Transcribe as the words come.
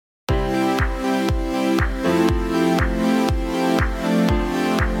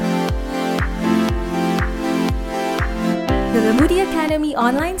Lamudi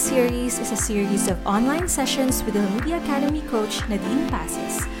Online Series is a series of online sessions with the Lamudi Academy coach Nadine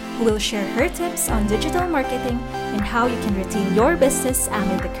Passes, who will share her tips on digital marketing and how you can retain your business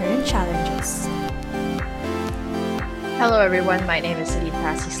amid the current challenges. Hello everyone, my name is Nadine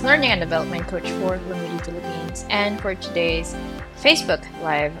Passes, Learning and Development Coach for Lamudi Philippines, and for today's Facebook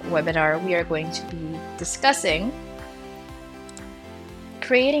Live webinar, we are going to be discussing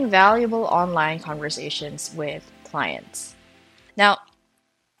creating valuable online conversations with clients. Now,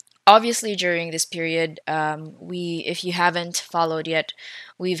 obviously during this period, if you haven't followed yet,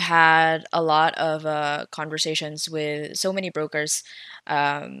 we've had a lot of conversations with so many brokers,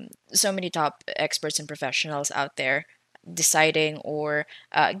 so many top experts and professionals out there deciding or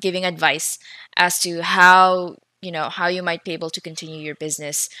giving advice as to how you might be able to continue your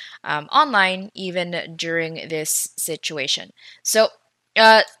business online even during this situation. So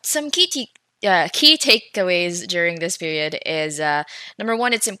some key takeaways during this period is number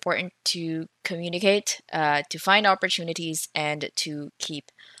one, it's important to communicate, to find opportunities, and to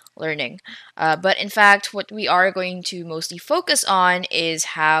keep learning. But in fact, what we are going to mostly focus on is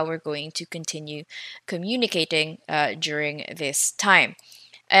how we're going to continue communicating during this time.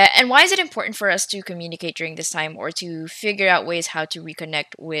 And why is it important for us to communicate during this time or to figure out ways how to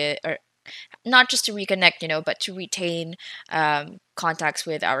reconnect with, or not just to reconnect, but to retain contacts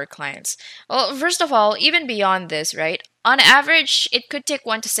with our clients? Well, first of all, even beyond this, right? On average, it could take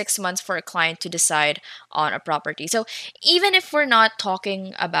 1 to 6 months for a client to decide on a property. So even if we're not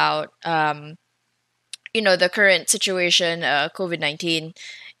talking about, the current situation, COVID-19,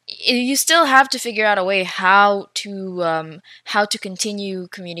 you still have to figure out a way how to continue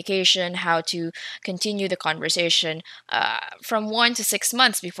communication, how to continue the conversation from 1 to 6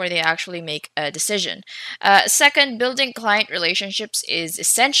 months before they actually make a decision. Second, building client relationships is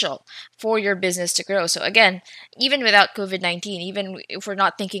essential for your business to grow. So again, even without COVID-19, even if we're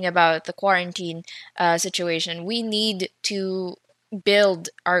not thinking about the quarantine situation, we need to build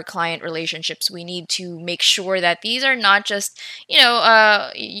our client relationships. We need to make sure that these are not just,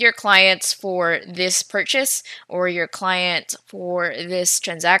 your clients for this purchase or your client for this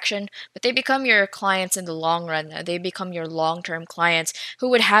transaction, but they become your clients in the long run. They become your long-term clients who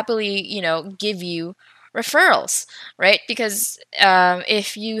would happily, give you referrals, right? Because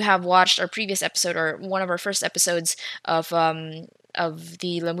if you have watched our previous episode or one of our first episodes of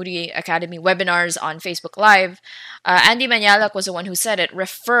the Lamudi Academy webinars on Facebook Live, Andy Manyalak was the one who said it.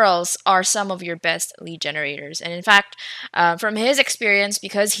 Referrals are some of your best lead generators. And in fact, from his experience,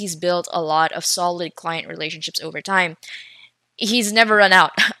 because he's built a lot of solid client relationships over time, he's never run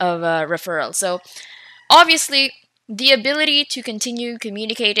out of referrals. So obviously, the ability to continue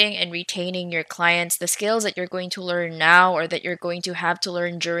communicating and retaining your clients, the skills that you're going to learn now or that you're going to have to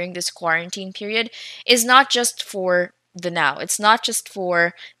learn during this quarantine period, is not just for the now. It's not just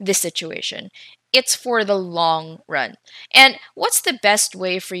for this situation. It's for the long run. And what's the best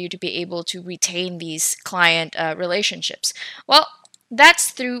way for you to be able to retain these client relationships? Well,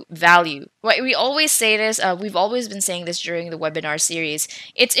 that's through value. We always say this, we've always been saying this during the webinar series.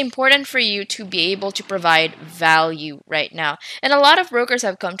 It's important for you to be able to provide value right now. And a lot of brokers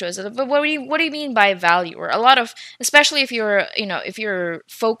have come to us, but what do you mean by value? Or a lot of, especially if you're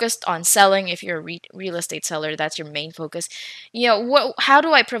focused on selling, if you're a real estate seller, that's your main focus. How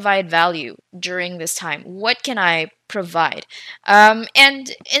do I provide value during this time? What can I provide?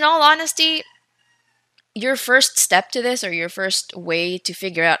 And in all honesty, your first step to this, or your first way to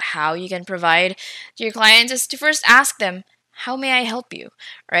figure out how you can provide to your clients, is to first ask them, how may I help you?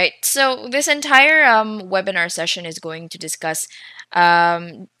 Right? So this entire webinar session is going to discuss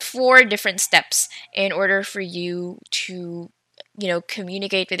 4 different steps in order for you to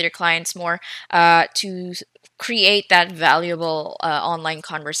communicate with your clients more, to create that valuable online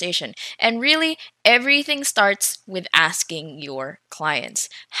conversation. And really, everything starts with asking your clients,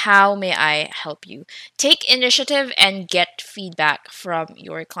 how may I help you? Take initiative and get feedback from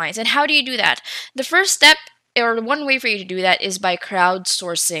your clients. And how do you do that? The first step, or one way for you to do that, is by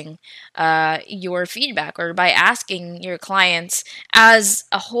crowdsourcing your feedback, or by asking your clients as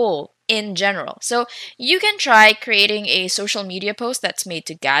a whole in general. So you can try creating a social media post that's made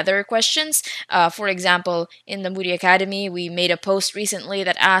to gather questions. For example, in the Moody Academy, we made a post recently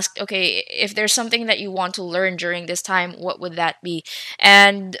that asked, okay, if there's something that you want to learn during this time, what would that be?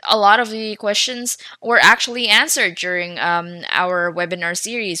 And a lot of the questions were actually answered during our webinar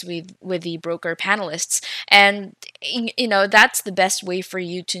series with the broker panelists. And that's the best way for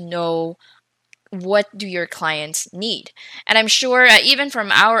you to know what do your clients need? And I'm sure even from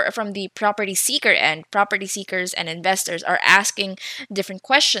the property seeker end, property seekers and investors are asking different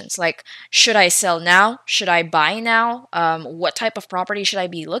questions like, should I sell now? Should I buy now? What type of property should I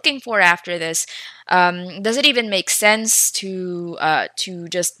be looking for after this? Does it even make sense to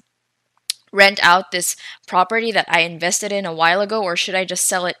just rent out this property that I invested in a while ago, or should I just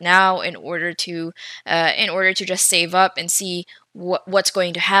sell it now in order to just save up and see what's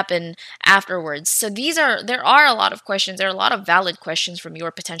going to happen afterwards? So there are a lot of questions. There are a lot of valid questions from your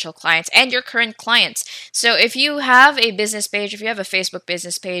potential clients and your current clients. So if you have a business page, if you have a Facebook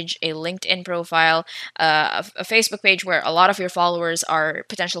business page, a LinkedIn profile, a Facebook page where a lot of your followers are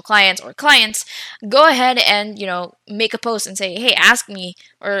potential clients or clients, go ahead and make a post and say, hey, ask me,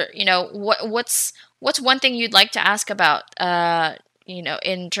 or what's one thing you'd like to ask about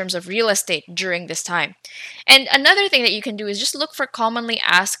in terms of real estate during this time. And another thing that you can do is just look for commonly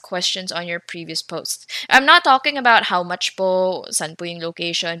asked questions on your previous posts. I'm not talking about how much po, saan po yung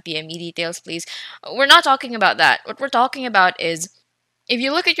location, PM me details please. We're not talking about that. What we're talking about is, if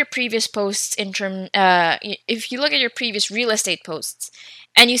you look at your previous posts if you look at your previous real estate posts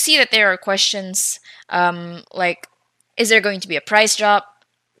and you see that there are questions like, is there going to be a price drop?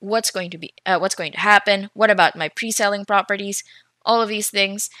 What's going to happen? What about my pre-selling properties? All of these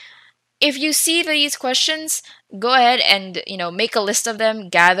things. If you see these questions, go ahead and make a list of them,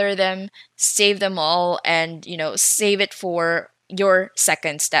 gather them, save them all, and save it for your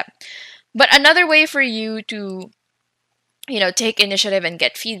second step. But another way for you to take initiative and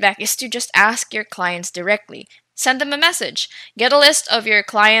get feedback is to just ask your clients directly. Send them a message. Get a list of your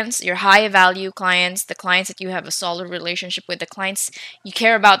clients, your high value clients, the clients that you have a solid relationship with, the clients you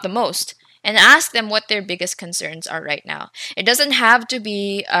care about the most, and ask them what their biggest concerns are right now. It doesn't have to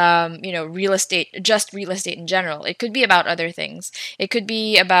be, real estate, just real estate in general. It could be about other things. It could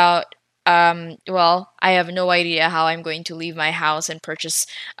be about, well, I have no idea how I'm going to leave my house and purchase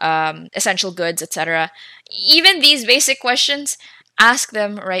essential goods, etc. Even these basic questions, ask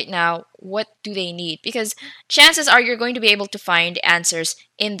them right now, what do they need? Because chances are you're going to be able to find answers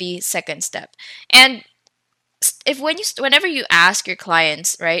in the second step. And whenever you ask your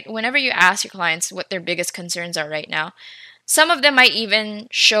clients, right? Whenever you ask your clients what their biggest concerns are right now, some of them might even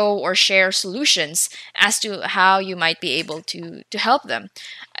show or share solutions as to how you might be able to help them.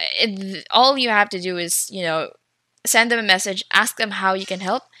 All you have to do is, send them a message, ask them how you can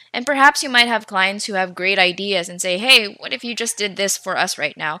help, and perhaps you might have clients who have great ideas and say, hey, what if you just did this for us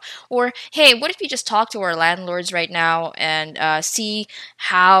right now? Or, hey, what if you just talk to our landlords right now and see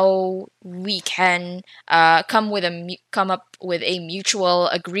how we can come up with a mutual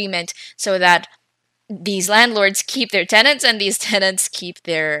agreement so that these landlords keep their tenants and these tenants keep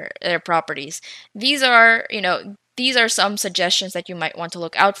their properties. These are some suggestions that you might want to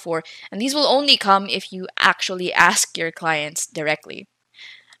look out for, and these will only come if you actually ask your clients directly.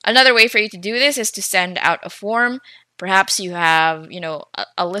 Another way for you to do this is to send out a form. Perhaps you have,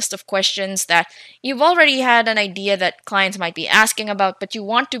 a list of questions that you've already had an idea that clients might be asking about, but you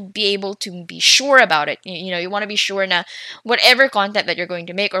want to be able to be sure about it. You want to be sure na whatever content that you're going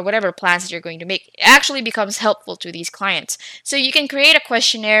to make or whatever plans that you're going to make actually becomes helpful to these clients. So you can create a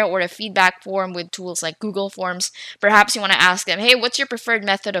questionnaire or a feedback form with tools like Google Forms. Perhaps you want to ask them, hey, what's your preferred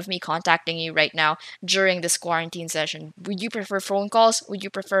method of me contacting you right now during this quarantine session? Would you prefer phone calls? Would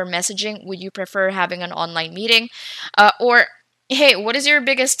you prefer messaging? Would you prefer having an online meeting? Or, hey, what is your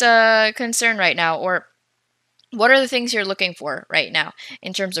biggest concern right now? Or what are the things you're looking for right now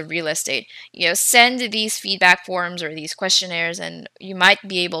in terms of real estate? Send these feedback forms or these questionnaires, and you might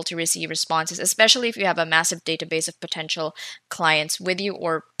be able to receive responses, especially if you have a massive database of potential clients with you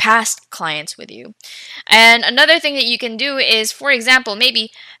or past clients with you. And another thing that you can do is, for example, maybe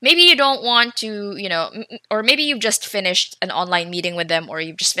you don't want to, or maybe you've just finished an online meeting with them, or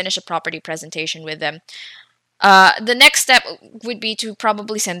you've just finished a property presentation with them. The next step would be to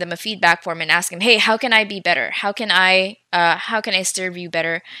probably send them a feedback form and ask them, hey, how can I be better? How can I serve you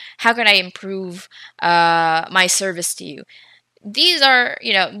better? How can I improve my service to you? These are,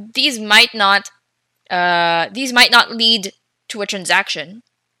 these might not lead to a transaction,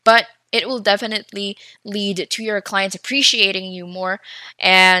 but it will definitely lead to your clients appreciating you more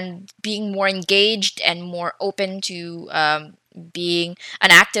and being more engaged and more open to being an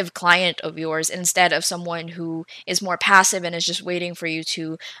active client of yours instead of someone who is more passive and is just waiting for you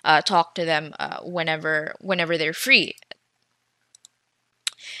to talk to them whenever they're free.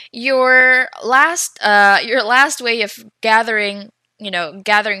 Your last way of gathering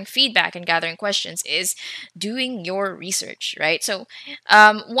feedback and gathering questions is doing your research, right? So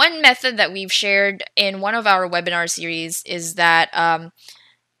one method that we've shared in one of our webinar series is that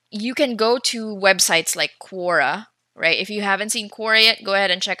you can go to websites like Quora, right? If you haven't seen Quora yet, go ahead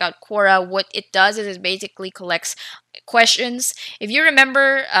and check out Quora. What it does is it basically collects questions. If you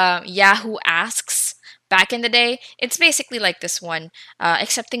remember Yahoo Asks back in the day, it's basically like this one,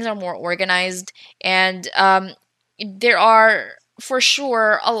 except things are more organized. And there are for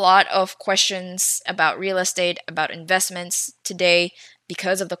sure a lot of questions about real estate, about investments today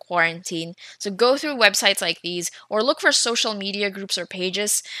because of the quarantine. So go through websites like these or look for social media groups or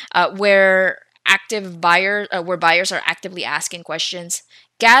pages where buyers are actively asking questions.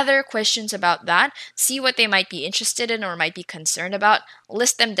 Gather questions about that, see what they might be interested in or might be concerned about,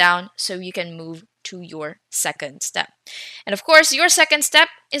 list them down so you can move to your second step. And of course, your second step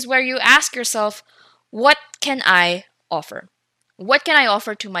is where you ask yourself, what can I offer? What can I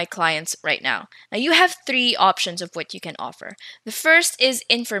offer to my clients right now? Now, you have three options of what you can offer. The first is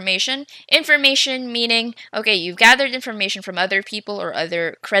information. Information meaning, okay, you've gathered information from other people or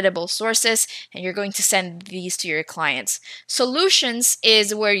other credible sources, and you're going to send these to your clients. Solutions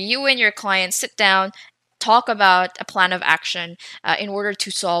is where you and your clients sit down, talk about a plan of action in order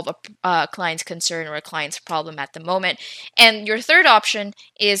to solve a client's concern or a client's problem at the moment. And your third option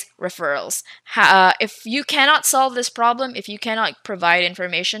is referrals. If you cannot solve this problem, if you cannot provide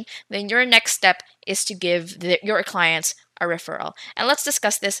information, then your next step is to give your clients a referral. And let's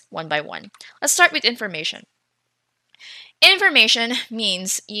discuss this one by one. Let's start with information. Information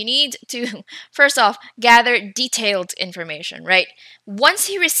means you need to, first off, gather detailed information, right? Once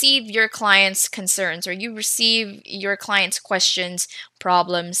you receive your client's concerns or you receive your client's questions,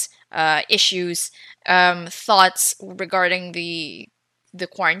 problems, issues, thoughts regarding the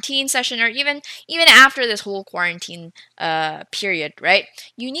quarantine session or even after this whole quarantine period, right?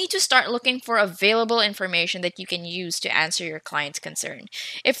 You need to start looking for available information that you can use to answer your client's concern.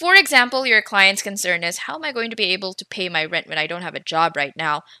 If, for example, your client's concern is, how am I going to be able to pay my rent when I don't have a job right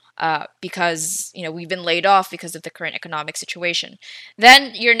now? Because we've been laid off because of the current economic situation,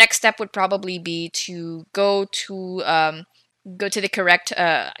 then your next step would probably be to go to the correct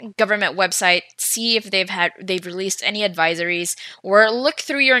government website, see if they've released any advisories, or look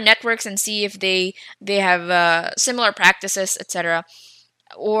through your networks and see if they have similar practices, etc.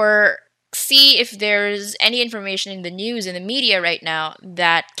 Or see if there's any information in the news, in the media right now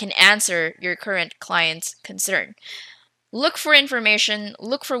that can answer your current client's concern. Look for information,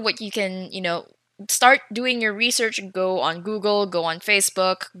 look for what you can, start doing your research. Go on Google, go on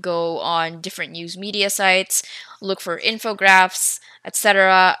Facebook, go on different news media sites, look for infographics,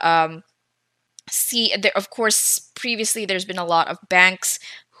 etc. See, there, of course, previously there's been a lot of banks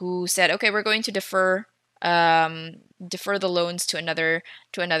who said, okay, we're going to defer the loans to another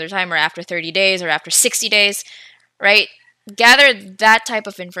time, or after 30 days or after 60 days, right? Gather that type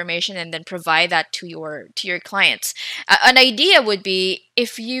of information and then provide that to your clients. An idea would be,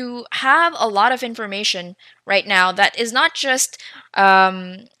 if you have a lot of information right now that is not just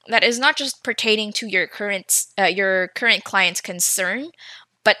pertaining to your current client's concern,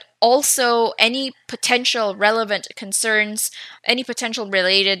 but also any potential relevant concerns, any potential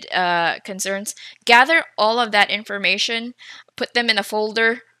related concerns. Gather all of that information, put them in a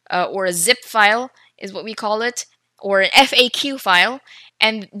folder or a zip file is what we call it, or an FAQ file,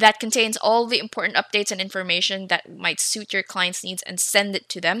 and that contains all the important updates and information that might suit your client's needs, and send it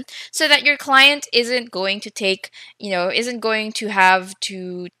to them, so that your client isn't going to have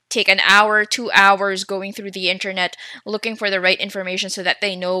to take an hour, 2 hours going through the internet looking for the right information so that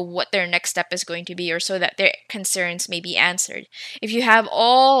they know what their next step is going to be, or so that their concerns may be answered. If you have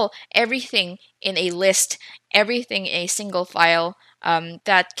everything in a list, everything in a single file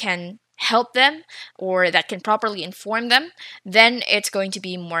that can help them or that can properly inform them, then it's going to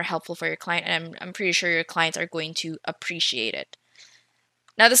be more helpful for your client, and I'm pretty sure your clients are going to appreciate it.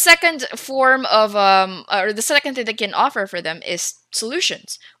 Now, the second form of, or the second thing they can offer for them is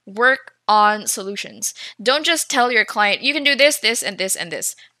solutions. Work on solutions. Don't just tell your client, you can do this, this, and this, and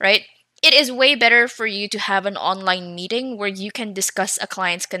this, right? It is way better for you to have an online meeting where you can discuss a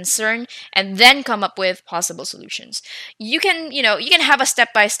client's concern and then come up with possible solutions. You can have a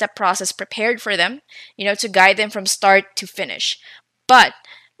step-by-step process prepared for them, to guide them from start to finish. But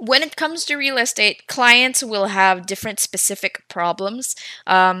when it comes to real estate, clients will have different specific problems.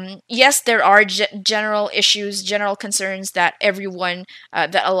 Yes, there are general issues, general concerns that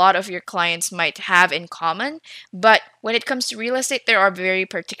that a lot of your clients might have in common. But when it comes to real estate, there are very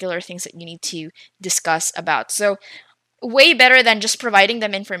particular things that you need to discuss about. So, way better than just providing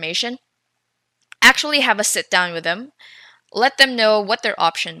them information, actually have a sit down with them, let them know what their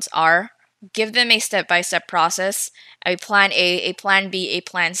options are, give them a step-by-step process, a plan A, a plan B, a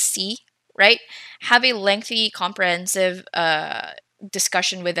plan C, right? Have a lengthy, comprehensive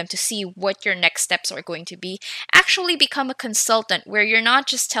discussion with them to see what your next steps are going to be. Actually become a consultant where you're not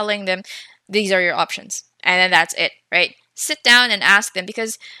just telling them these are your options and then that's it, right? Sit down and ask them,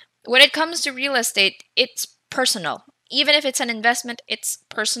 because when it comes to real estate, it's personal. Even if it's an investment, it's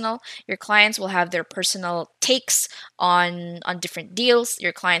personal. Your clients will have their personal takes on different deals.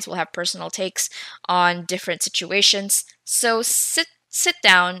 Your clients will have personal takes on different situations. So sit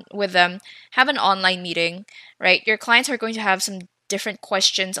down with them, have an online meeting, right? Your clients are going to have some different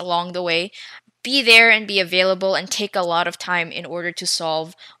questions along the way. Be there and be available and take a lot of time in order to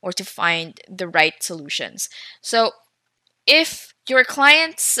solve or to find the right solutions. So if your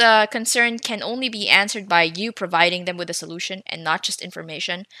client's concern can only be answered by you providing them with a solution and not just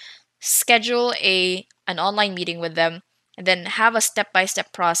information, schedule an online meeting with them and then have a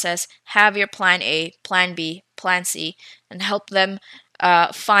step-by-step process. Have your plan A, plan B, plan C, and help them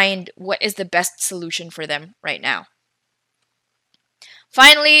find what is the best solution for them right now.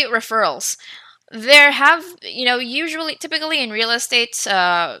 Finally, referrals. There have, typically in real estate,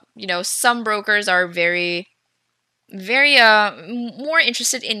 some brokers are very more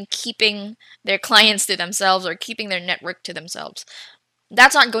interested in keeping their clients to themselves or keeping their network to themselves.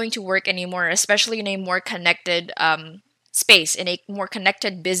 That's not going to work anymore, especially in a more connected space, in a more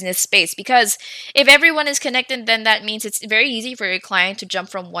connected business space. Because if everyone is connected, then that means it's very easy for your client to jump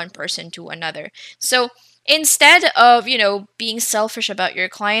from one person to another. So instead of, being selfish about your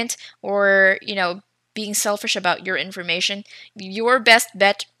client or, being selfish about your information, your best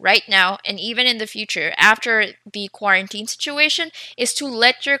bet right now and even in the future after the quarantine situation is to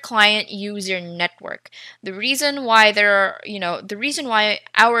let your client use your network. The reason why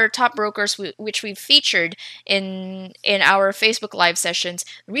our top brokers which we've featured in our Facebook live sessions,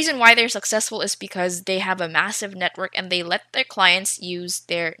 the reason why they're successful is because they have a massive network and they let their clients use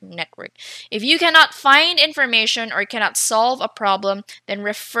their network. If you cannot find information or cannot solve a problem, then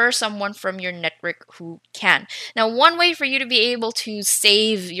refer someone from your network who can. Now, one way for you to be able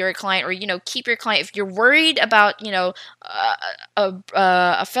save your client or keep your client, if you're worried about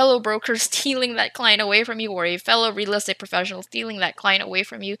a fellow broker stealing that client away from you or a fellow real estate professional stealing that client away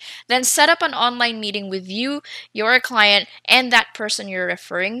from you, then set up an online meeting with you, your client, and that person you're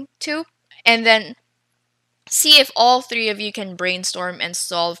referring to, and then see if all three of you can brainstorm and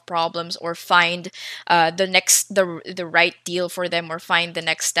solve problems or find the right deal for them or find the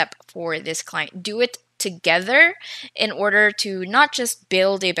next step for this client. Do it together in order to not just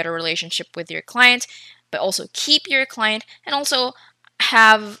build a better relationship with your client, but also keep your client and also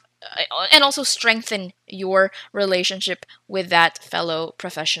strengthen your relationship with that fellow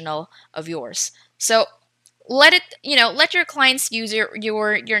professional of yours. So let your clients use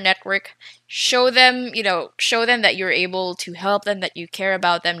your network. Show them that you're able to help them, that you care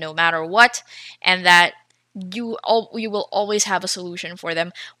about them no matter what, and that you will always have a solution for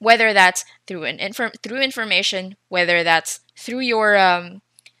them, whether that's through information, whether that's through your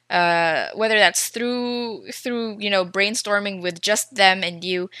whether that's through brainstorming with just them and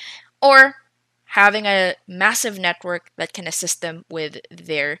you, or having a massive network that can assist them with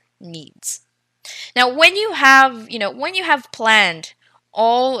their needs. Now, when you have planned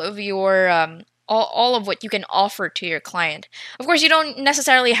all of your all of what you can offer to your client, of course, you don't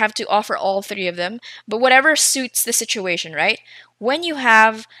necessarily have to offer all three of them, but whatever suits the situation, right? When you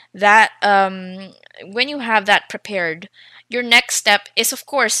have that prepared, your next step is, of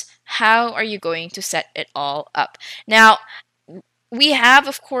course, how are you going to set it all up? Now, we have,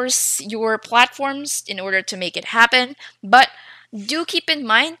 of course, your platforms in order to make it happen, but do keep in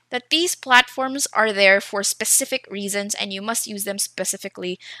mind that these platforms are there for specific reasons and you must use them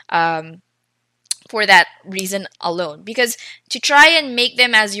specifically for that reason alone. Because to try and make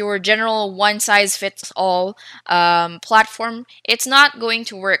them as your general one-size-fits-all platform, it's not going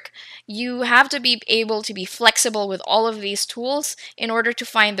to work. You have to be able to be flexible with all of these tools in order to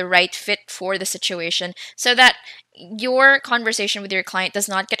find the right fit for the situation so that your conversation with your client does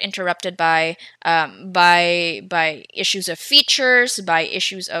not get interrupted by issues of features, by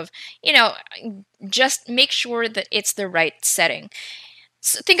issues of just make sure that it's the right setting.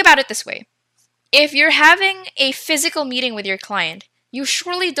 So think about it this way. If you're having a physical meeting with your client, you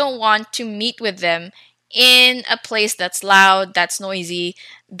surely don't want to meet with them in a place that's loud, that's noisy,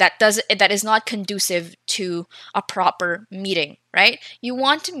 that is not conducive to a proper meeting, right? You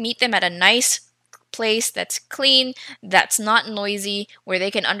want to meet them at a nice place that's clean, that's not noisy, where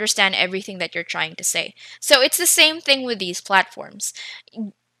they can understand everything that you're trying to say. So it's the same thing with these platforms.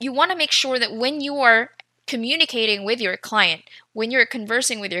 You want to make sure that when you are communicating with your client, when you're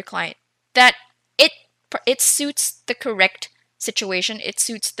conversing with your client, that it suits the correct situation, it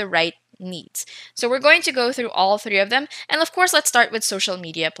suits the right needs. So we're going to go through all three of them. And of course, let's start with social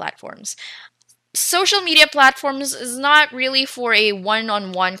media platforms. Social media platforms is not really for a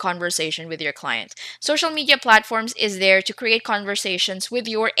one-on-one conversation with your client. Social media platforms is there to create conversations with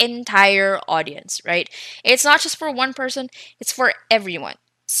your entire audience, right? It's not just for one person, it's for everyone.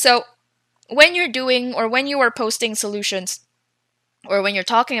 So when you're doing or when you are posting solutions or when you're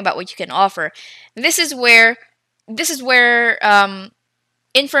talking about what you can offer, this is where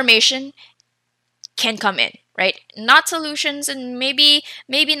information can come in, right? Not solutions and maybe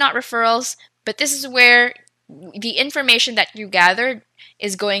not referrals, but this is where the information that you gathered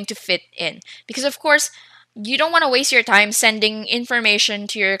is going to fit in. Because of course, you don't want to waste your time sending information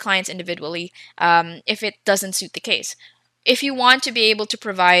to your clients individually if it doesn't suit the case. If you want to be able to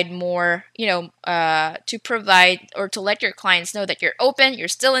provide more, to provide or to let your clients know that you're open, you're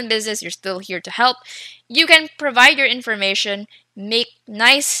still in business, you're still here to help, you can provide your information, make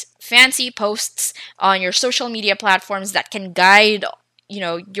nice, fancy posts on your social media platforms that can guide,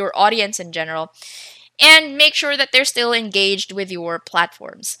 your audience in general, and make sure that they're still engaged with your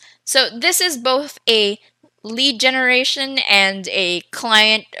platforms. So this is both a lead generation and a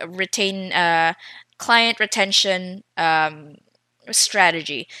client retention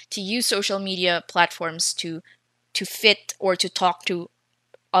strategy to use social media platforms to fit or to talk to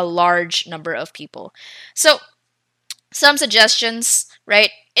a large number of people. So some suggestions, right?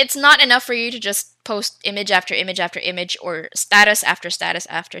 It's not enough for you to just post image after image after image or status after status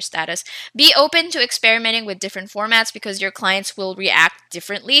after status. Be open to experimenting with different formats because your clients will react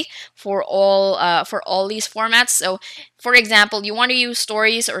differently for all these formats. So, for example, you want to use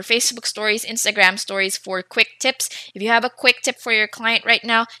stories or Facebook stories, Instagram stories for quick tips. If you have a quick tip for your client right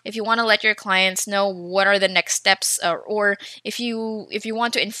now, if you want to let your clients know what are the next steps, or if you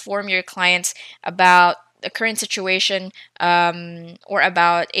want to inform your clients about the current situation, or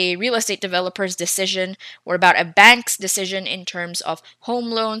about a real estate developer's decision, or about a bank's decision in terms of home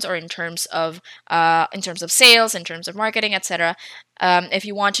loans, or in terms of sales, in terms of marketing, etc. If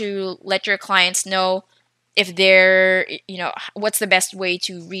you want to let your clients know if they're, what's the best way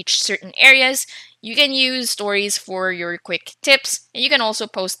to reach certain areas, you can use stories for your quick tips, and you can also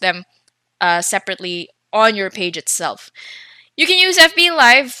post them separately on your page itself. You can use FB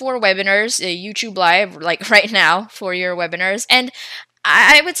Live for webinars, YouTube Live, like right now, for your webinars. And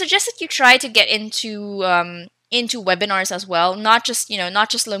I would suggest that you try to get into webinars as well. Not just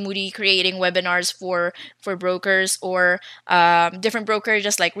Lamudi creating webinars for brokers or different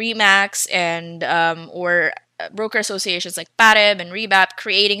brokerages like Remax and or broker associations like Parib and Rebap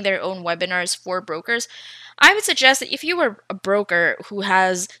creating their own webinars for brokers. I would suggest that if you were a broker who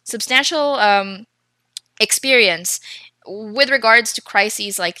has substantial experience with regards to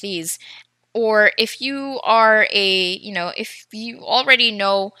crises like these, or if you are if you already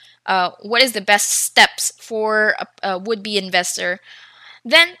know what is the best steps for a would-be investor,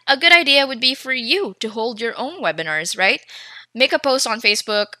 then a good idea would be for you to hold your own webinars, right? Make a post on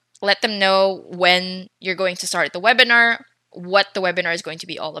Facebook, let them know when you're going to start the webinar, what the webinar is going to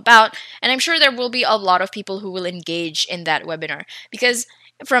be all about, and I'm sure there will be a lot of people who will engage in that webinar because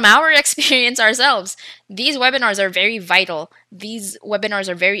from our experience ourselves, these webinars are very vital. These webinars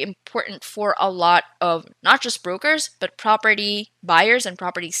are very important for a lot of not just brokers, but property buyers and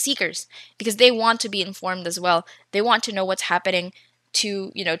property seekers because they want to be informed as well. They want to know what's happening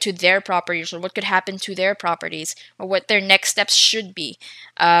to their properties or what could happen to their properties or what their next steps should be.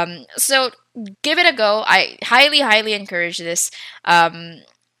 So give it a go. I highly encourage this.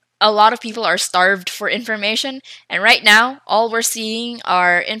 A lot of people are starved for information. And right now, all we're seeing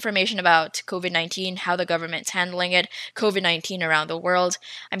are information about COVID-19, how the government's handling it, COVID-19 around the world.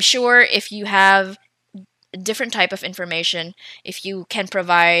 I'm sure if you have a different type of information, if you can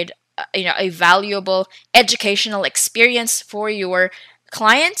provide a valuable educational experience for your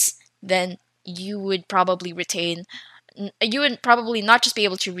clients, then you would probably not just be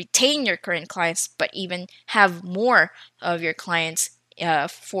able to retain your current clients, but even have more of your clients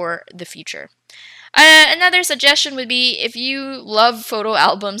for the future. Another suggestion would be if you love photo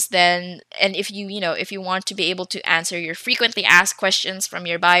albums, and if you want to be able to answer your frequently asked questions from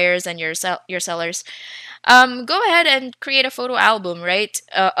your buyers and your sellers, go ahead and create a photo album, right,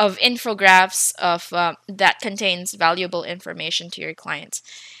 of infographics of that contains valuable information to your clients.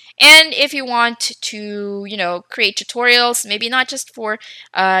 And if you want to, create tutorials, maybe not just for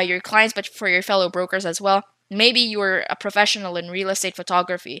your clients, but for your fellow brokers as well. Maybe you're a professional in real estate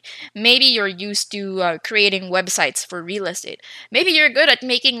photography. Maybe you're used to creating websites for real estate. Maybe you're good at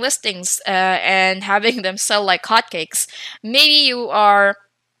making listings and having them sell like hotcakes. Maybe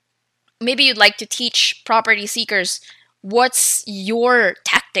you'd like to teach property seekers what's your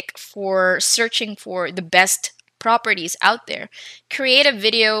tactic for searching for the best properties out there. Create a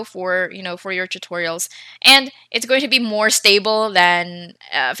video for for your tutorials, and it's going to be more stable than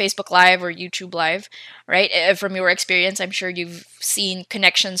Facebook Live or YouTube Live, right? From your experience, I'm sure you've seen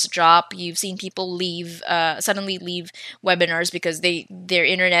connections drop. You've seen people leave, suddenly leave webinars because their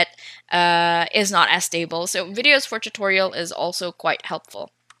internet is not as stable. So videos for tutorial is also quite helpful.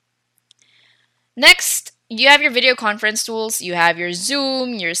 Next, you have your video conference tools. You have your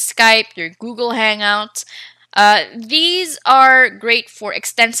Zoom, your Skype, your Google Hangouts. These are great for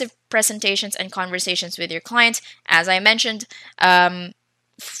extensive presentations and conversations with your clients. As I mentioned,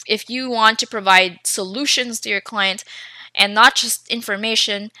 if you want to provide solutions to your client and not just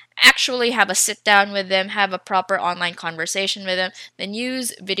information, actually have a sit down with them, have a proper online conversation with them, then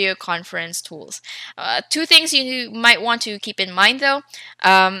use video conference tools. Two things you might want to keep in mind though.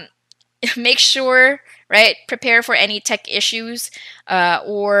 Make sure, right, prepare for any tech issues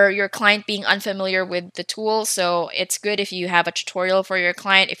or your client being unfamiliar with the tool. So it's good if you have a tutorial for your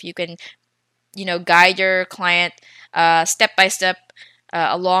client, if you can, guide your client step by step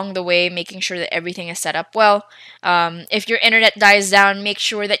along the way, making sure that everything is set up well. If your internet dies down, make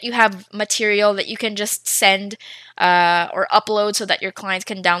sure that you have material that you can just send or upload so that your clients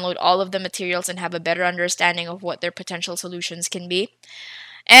can download all of the materials and have a better understanding of what their potential solutions can be.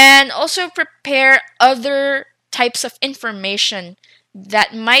 And also prepare other types of information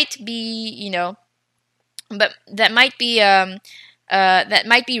that might be, but that might be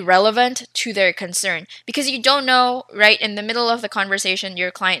relevant to their concern, because you don't know, right? In the middle of the conversation, your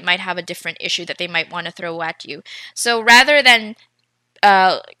client might have a different issue that they might want to throw at you. So rather than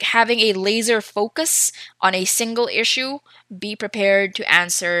having a laser focus on a single issue, be prepared to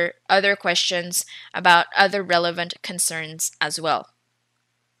answer other questions about other relevant concerns as well.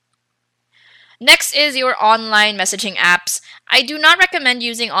 Next is your online messaging apps. I do not recommend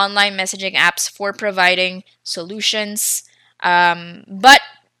using online messaging apps for providing solutions, but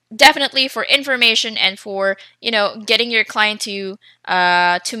definitely for information and for getting your client to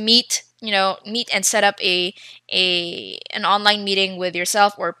meet and set up an online meeting with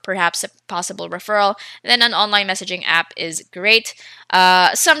yourself, or perhaps a possible referral. Then an online messaging app is great.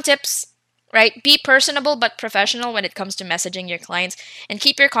 Some tips. Right? Be personable but professional when it comes to messaging your clients, and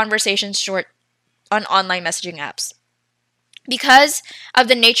keep your conversations short on online messaging apps. Because of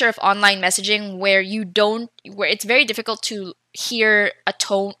the nature of online messaging, where it's very difficult to hear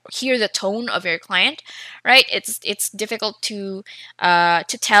the tone of your client, right? It's difficult to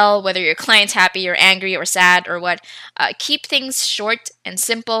tell whether your client's happy or angry or sad or what. Keep things short and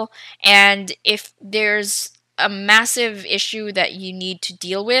simple, and if there's a massive issue that you need to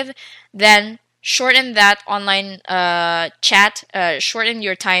deal with, then shorten that online chat, shorten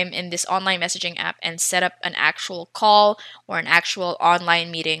your time in this online messaging app, and set up an actual call or an actual online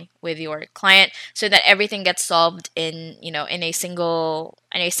meeting with your client, so that everything gets solved in a single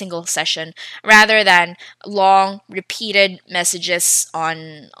session, rather than long repeated messages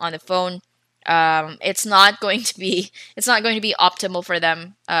on the phone. It's not going to be optimal for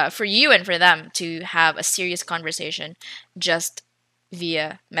them, for you and for them, to have a serious conversation just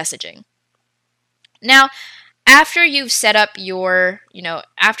via messaging. Now, after you've set up your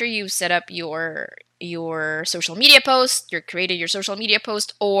social media post, you've created your social media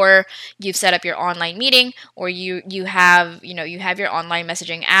post, or you've set up your online meeting, or you have your online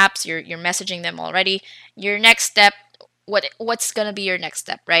messaging apps, you're messaging them already. Your next step, what's going to be your next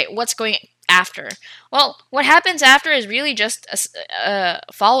step, right? What's going after? Well, what happens after is really just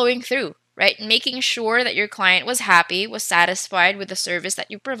following through, right? Making sure that your client was happy, was satisfied with the service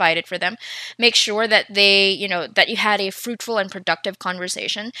that you provided for them. Make sure that that you had a fruitful and productive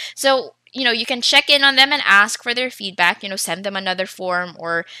conversation. So, you can check in on them and ask for their feedback, send them another form,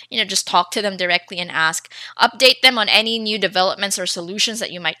 or, just talk to them directly and ask. Update them on any new developments or solutions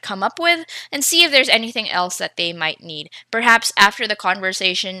that you might come up with, and see if there's anything else that they might need. Perhaps after the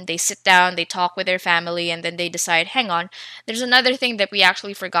conversation, they sit down, they talk with their family, and then they decide, hang on, there's another thing that we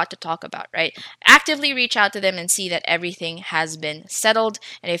actually forgot to talk about, right? Actively reach out to them and see that everything has been settled,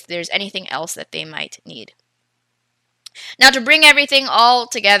 and if there's anything else that they might need. Now, to bring everything all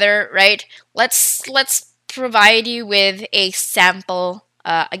together, right, let's provide you with a sample,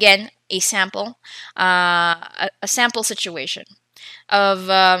 a sample situation of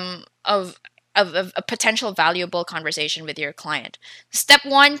a potential valuable conversation with your client. Step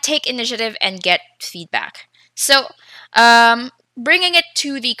 1, take initiative and get feedback. So, bringing it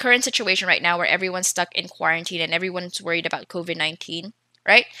to the current situation right now, where everyone's stuck in quarantine and everyone's worried about COVID-19,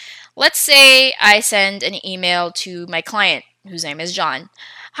 right? Let's say I send an email to my client, whose name is John.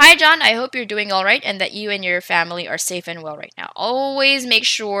 Hi, John. I hope you're doing all right and that you and your family are safe and well right now. Always make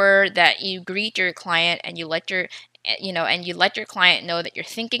sure that you greet your client and you let your and you let your client know that you're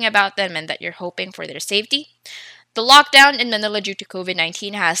thinking about them and that you're hoping for their safety. The lockdown in Manila due to COVID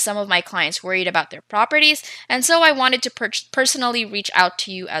 19 has some of my clients worried about their properties, and so I wanted to personally reach out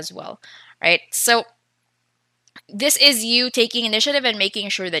to you as well, right? So, this is you taking initiative and making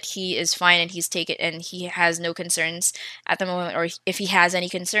sure that he is fine and he's taken and he has no concerns at the moment, or if he has any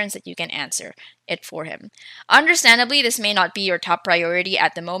concerns that you can answer it for him. Understandably, this may not be your top priority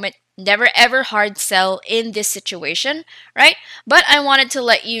at the moment. Never ever hard sell in this situation, right? But I wanted to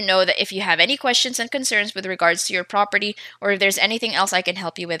let you know that if you have any questions and concerns with regards to your property, or if there's anything else I can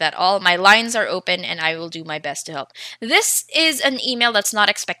help you with at all, my lines are open and I will do my best to help. This is an email that's not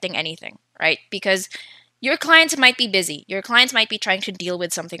expecting anything, right? Because your clients might be busy. Your clients might be trying to deal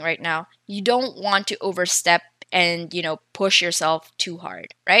with something right now. You don't want to overstep and, push yourself too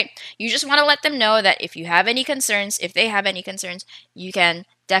hard, right? You just want to let them know that if you have any concerns, if they have any concerns, you can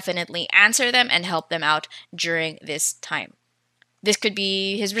definitely answer them and help them out during this time. This could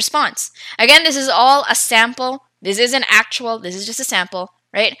be his response. Again, this is all a sample. This isn't actual. This is just a sample,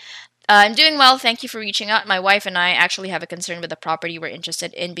 right? I'm doing well. Thank you for reaching out. My wife and I actually have a concern with the property we're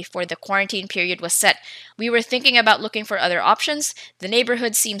interested in before the quarantine period was set. We were thinking about looking for other options. The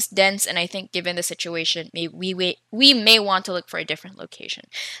neighborhood seems dense, and I think given the situation, we may want to look for a different location.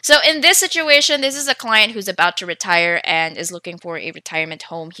 So, in this situation, this is a client who's about to retire and is looking for a retirement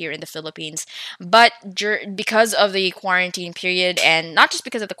home here in the Philippines. But because of the quarantine period, and not just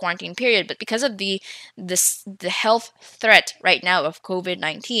because of the quarantine period, but because of the health threat right now of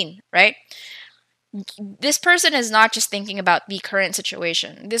COVID-19, right? This person is not just thinking about the current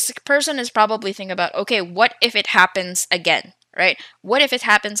situation. This person is probably thinking about, okay, what if it happens again, right? What if it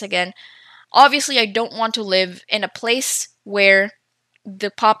happens again? Obviously, I don't want to live in a place where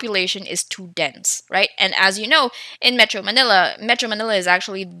the population is too dense, right? And as you know, in Metro Manila is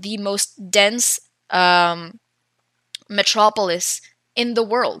actually the most dense metropolis in the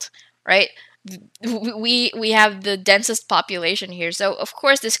world, right? We have the densest population here, so of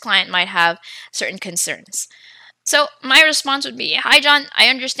course this client might have certain concerns. So my response would be, "Hi John, I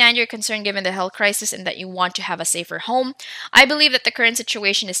understand your concern given the health crisis and that you want to have a safer home. I believe that the current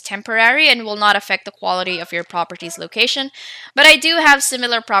situation is temporary and will not affect the quality of your property's location, but I do have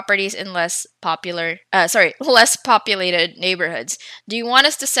similar properties in less populated neighborhoods. Do you want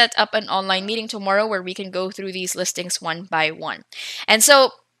us to set up an online meeting tomorrow where we can go through these listings one by one?" And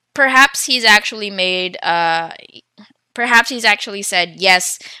so perhaps he's actually made perhaps he's actually said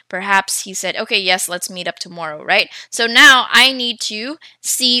yes. Perhaps he said, okay, yes, let's meet up tomorrow, right? So now I need to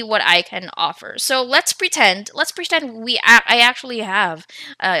see what I can offer. So let's pretend I actually have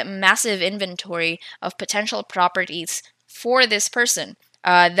a massive inventory of potential properties for this person.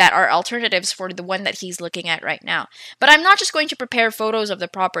 That are alternatives for the one that he's looking at right now. But I'm not just going to prepare photos of the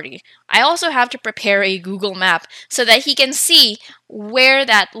property. I also have to prepare a Google map so that he can see where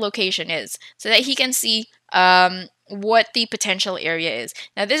that location is, so that he can see what the potential area is.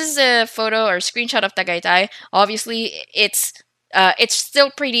 Now, this is a photo or screenshot of Tagaytay. Obviously, it's still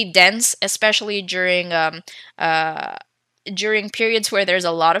pretty dense, especially during periods where there's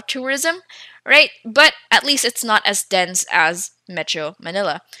a lot of tourism, right? But at least it's not as dense as Metro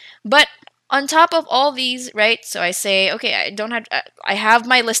Manila. But on top of all these, right? So I say, okay, I have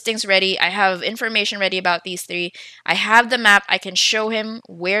my listings ready. I have information ready about these three. I have the map. I can show him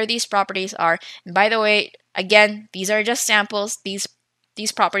where these properties are. And by the way, again, these are just samples. These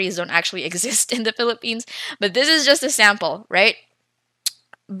properties don't actually exist in the Philippines, but this is just a sample, right?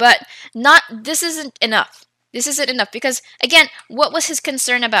 But not this isn't enough. This isn't enough because again, what was his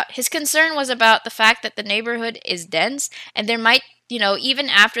concern about? His concern was about the fact that the neighborhood is dense and there might, even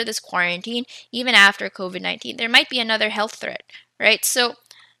after this quarantine, even after COVID-19, there might be another health threat, right? So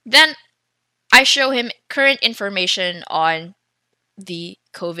then I show him current information on the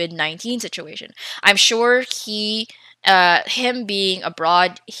COVID-19 situation. I'm sure him being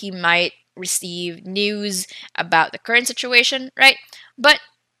abroad, he might receive news about the current situation, right? But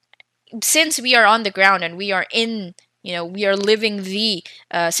since we are on the ground and we are we are living the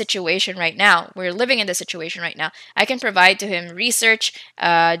situation right now. We're living in the situation right now. I can provide to him research,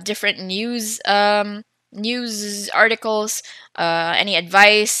 different news articles, any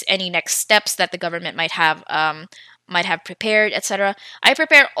advice, any next steps that the government might have prepared, etc. I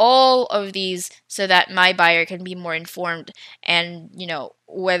prepare all of these so that my buyer can be more informed, and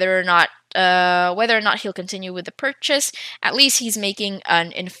whether or not he'll continue with the purchase, at least he's making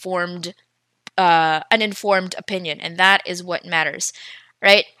an informed opinion, and that is what matters,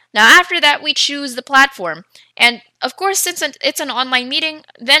 right? Now, after that, we choose the platform. And of course, since it's an online meeting,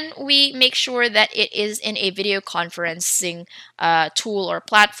 then we make sure that it is in a video conferencing tool or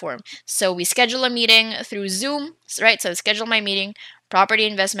platform. So we schedule a meeting through Zoom, right? So schedule my meeting, property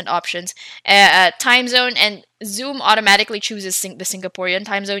investment options, time zone, and Zoom automatically chooses the Singaporean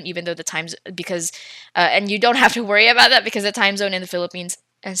time zone, even though the times, because, and you don't have to worry about that because the time zone in the Philippines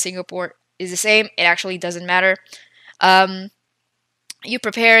and Singapore is the same. It actually doesn't matter. You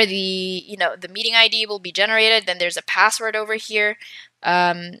prepare the meeting ID will be generated. Then there's a password over here.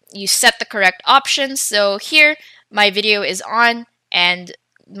 You set the correct options. So here, my video is on, and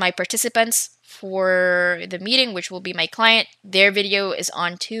my participants for the meeting, which will be my client, their video is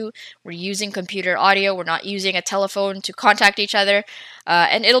on too. We're using computer audio. We're not using a telephone to contact each other.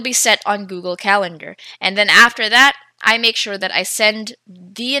 And it'll be set on Google Calendar. And then after that, I make sure that I send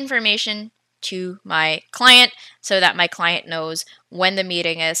the information to my client so that my client knows when the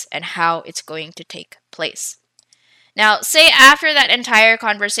meeting is and how it's going to take place. Now, say after that entire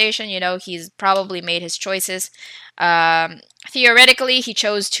conversation, he's probably made his choices. Theoretically, he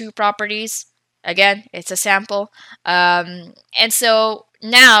chose 2 properties. Again, it's a sample. And so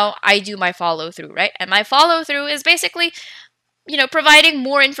now I do my follow through, right? And my follow through is basically providing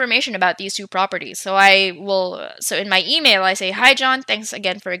more information about these 2 properties. So so in my email, I say, "Hi, John, thanks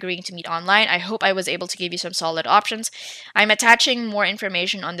again for agreeing to meet online. I hope I was able to give you some solid options. I'm attaching more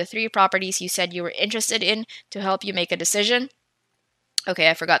information on the 3 properties you said you were interested in to help you make a decision." Okay,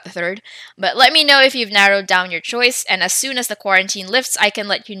 I forgot the third. "But let me know if you've narrowed down your choice, and as soon as the quarantine lifts, I can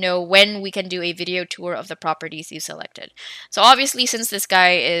let you know when we can do a video tour of the properties you selected." So obviously, since this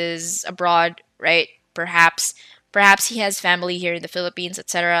guy is abroad, right, perhaps he has family here in the Philippines,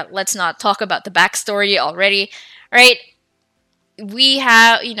 etc. Let's not talk about the backstory already, right?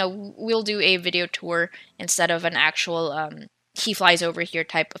 We'll do a video tour instead of an actual he flies over here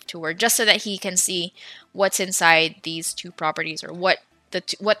type of tour, just so that he can see what's inside these 2 properties, or what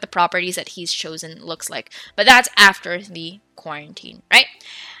the properties that he's chosen looks like. But that's after the quarantine, right?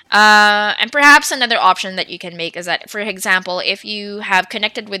 And perhaps another option that you can make is that, for example, if you have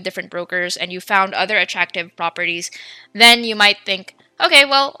connected with different brokers and you found other attractive properties, then you might think, okay,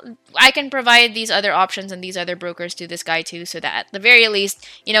 well, I can provide these other options and these other brokers to this guy too, so that at the very least,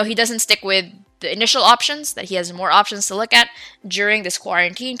 he doesn't stick with the initial options, that he has more options to look at during this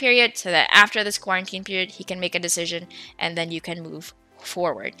quarantine period, so that after this quarantine period, he can make a decision and then you can move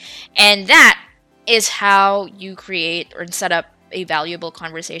forward. And that is how you create or set up a valuable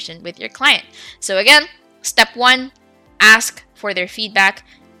conversation with your client. So again, step 1, ask for their feedback,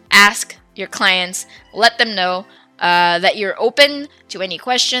 ask your clients, let them know that you're open to any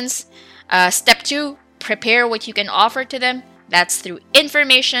questions. Step 2, prepare what you can offer to them. That's through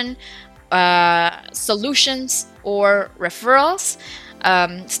information, solutions, or referrals.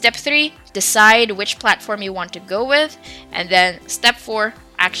 Step 3, decide which platform you want to go with. And then step 4,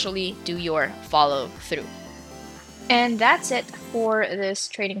 actually do your follow through. And that's it for this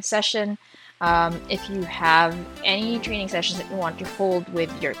training session. If you have any training sessions that you want to hold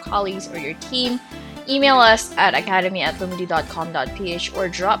with your colleagues or your team, email us at academy@lamudi.com.ph or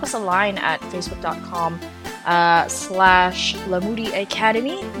drop us a line at facebook.com/Lamudi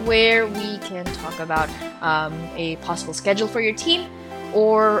Academy, where we can talk about a possible schedule for your team,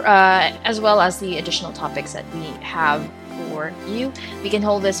 or as well as the additional topics that we have for you. We can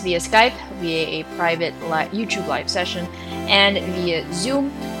hold this via Skype, via a private YouTube live session, and via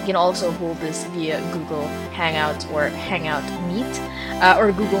Zoom. You can also hold this via Google Hangouts or Hangout Meet,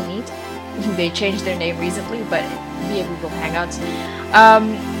 or Google Meet. They changed their name recently, but via Google Hangouts.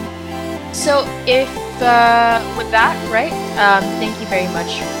 So if with that, right? Thank you very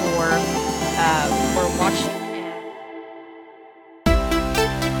much for watching.